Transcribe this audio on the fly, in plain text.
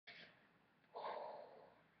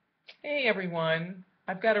Hey everyone,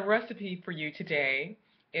 I've got a recipe for you today.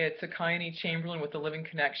 It's a Kione Chamberlain with the Living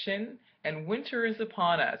Connection, and winter is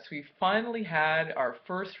upon us. We've finally had our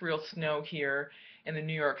first real snow here in the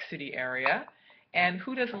New York City area, and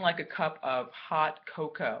who doesn't like a cup of hot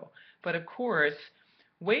cocoa? But of course,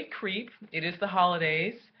 weight creep, it is the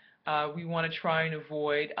holidays. We want to try and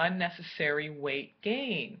avoid unnecessary weight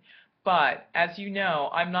gain. But as you know,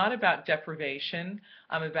 I'm not about deprivation.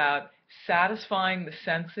 I'm about satisfying the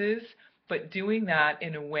senses, but doing that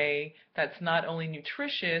in a way that's not only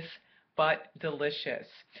nutritious, but delicious.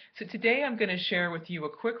 So today I'm going to share with you a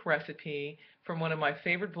quick recipe from one of my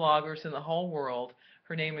favorite bloggers in the whole world.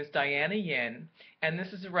 Her name is Diana Yin, and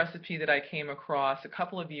this is a recipe that I came across a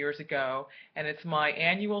couple of years ago, and it's my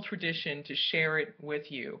annual tradition to share it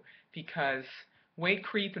with you because weight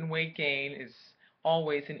creep and weight gain is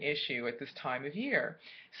always an issue at this time of year.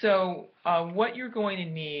 So what you're going to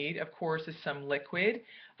need, of course, is some liquid.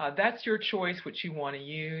 That's your choice what you want to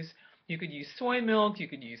use. You could use soy milk, you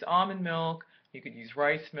could use almond milk, you could use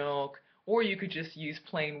rice milk, or you could just use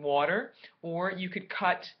plain water, or you could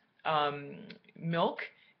cut um, milk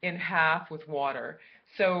in half with water.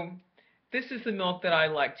 So this is the milk that I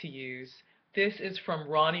like to use. This is from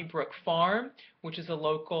Ronnie Brook Farm, which is a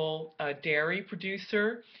local dairy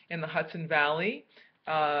producer in the Hudson Valley.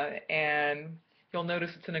 And you'll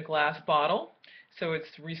notice it's in a glass bottle, so it's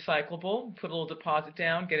recyclable. Put a little deposit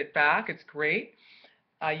down, get it back. It's great.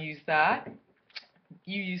 I use that.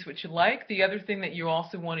 You use what you like. The other thing that you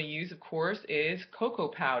also want to use, of course, is cocoa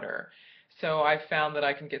powder. So I found that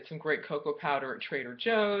I can get some great cocoa powder at Trader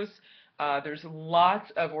Joe's. There's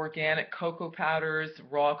lots of organic cocoa powders,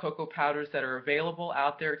 raw cocoa powders that are available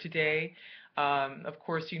out there today. Of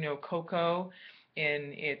course, you know cocoa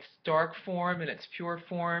in its dark form, in its pure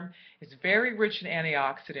form, is very rich in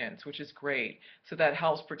antioxidants, which is great. So that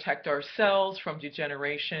helps protect our cells from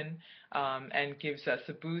degeneration and gives us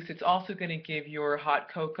a boost. It's also going to give your hot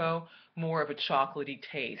cocoa more of a chocolatey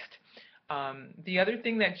taste. The other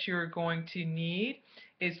thing that you're going to need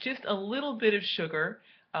is just a little bit of sugar.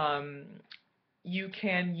 Um, you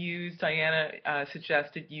can use, Diana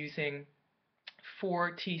suggested using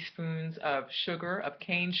 4 teaspoons of sugar, of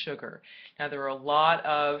cane sugar. Now there are a lot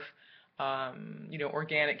of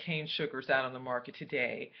organic cane sugars out on the market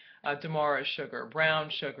today. Demerara sugar, brown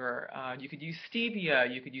sugar. You could use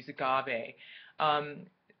stevia. You could use agave. Um,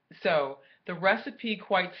 so the recipe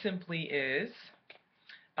quite simply is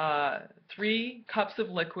 3 cups of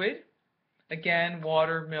liquid. Again,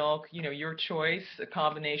 water, milk, your choice, a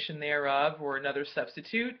combination thereof, or another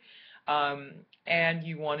substitute. And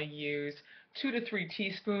you want to use 2 to 3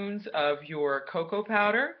 teaspoons of your cocoa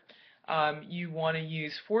powder. You want to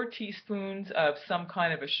use 4 teaspoons of some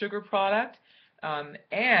kind of a sugar product.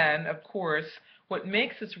 And, of course, what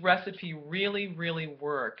makes this recipe really, really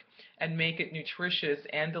work and make it nutritious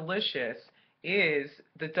and delicious is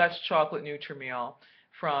the Dutch chocolate Nutrimeal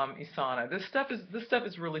from Isana. This stuff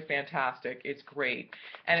is really fantastic. It's great.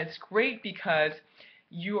 And it's great because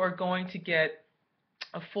you are going to get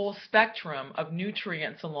a full spectrum of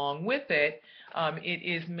nutrients along with it. It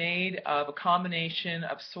is made of a combination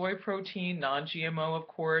of soy protein, non-GMO of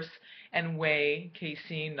course, and whey,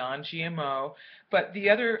 casein, non-GMO. But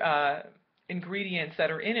the other ingredients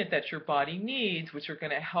that are in it that your body needs, which are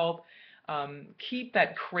going to help keep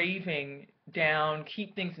that craving down,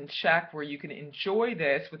 keep things in check where you can enjoy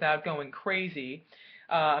this without going crazy.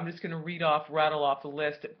 I'm just going to rattle off the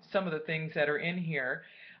list of some of the things that are in here.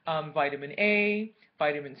 Vitamin A,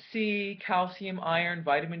 vitamin C, calcium, iron,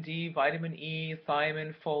 vitamin D, vitamin E,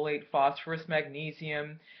 thiamine, folate, phosphorus,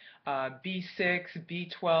 magnesium, B6,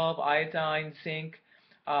 B12, iodine, zinc,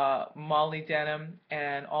 molybdenum,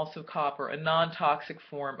 and also copper, a non-toxic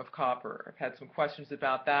form of copper. I've had some questions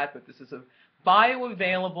about that, but this is a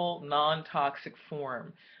bioavailable non-toxic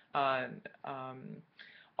form. Uh, um,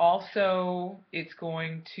 Also, it's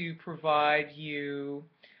going to provide you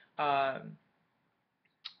um,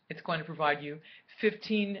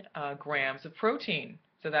 15 grams of protein.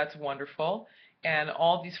 So that's wonderful. And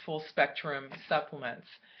all these full spectrum supplements.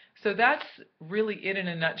 So that's really it in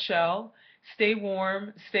a nutshell. Stay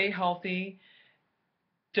warm, stay healthy,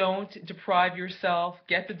 don't deprive yourself,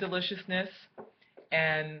 get the deliciousness,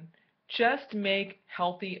 and just make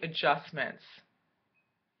healthy adjustments.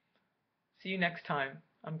 See you next time.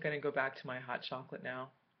 I'm going to go back to my hot chocolate now.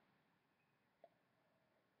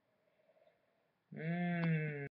 Mmm.